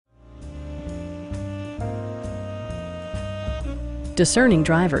Discerning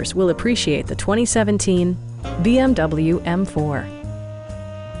drivers will appreciate the 2017 BMW M4.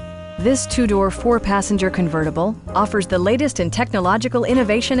 This two-door, four-passenger convertible offers the latest in technological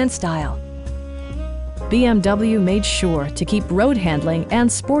innovation and style. BMW made sure to keep road handling and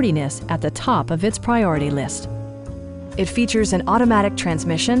sportiness at the top of its priority list. It features an automatic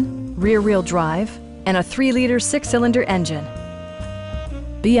transmission, rear-wheel drive, and a 3-liter 6-cylinder engine.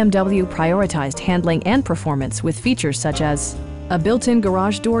 BMW prioritized handling and performance with features such as a built-in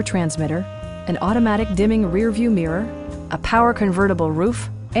garage door transmitter, an automatic dimming rear-view mirror, a power convertible roof,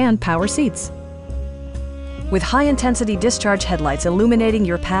 and power seats. With high-intensity discharge headlights illuminating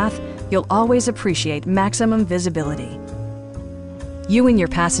your path, you'll always appreciate maximum visibility. You and your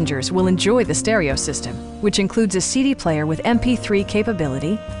passengers will enjoy the stereo system, which includes a CD player with MP3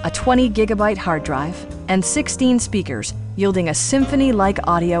 capability, a 20-gigabyte hard drive, and 16 speakers, yielding a symphony-like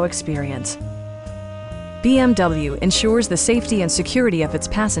audio experience. BMW ensures the safety and security of its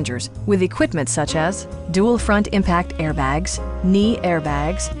passengers with equipment such as dual front impact airbags, knee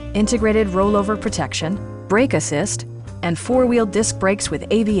airbags, integrated rollover protection, brake assist, and 4-wheel disc brakes with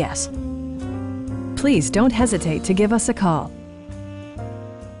ABS. Please don't hesitate to give us a call.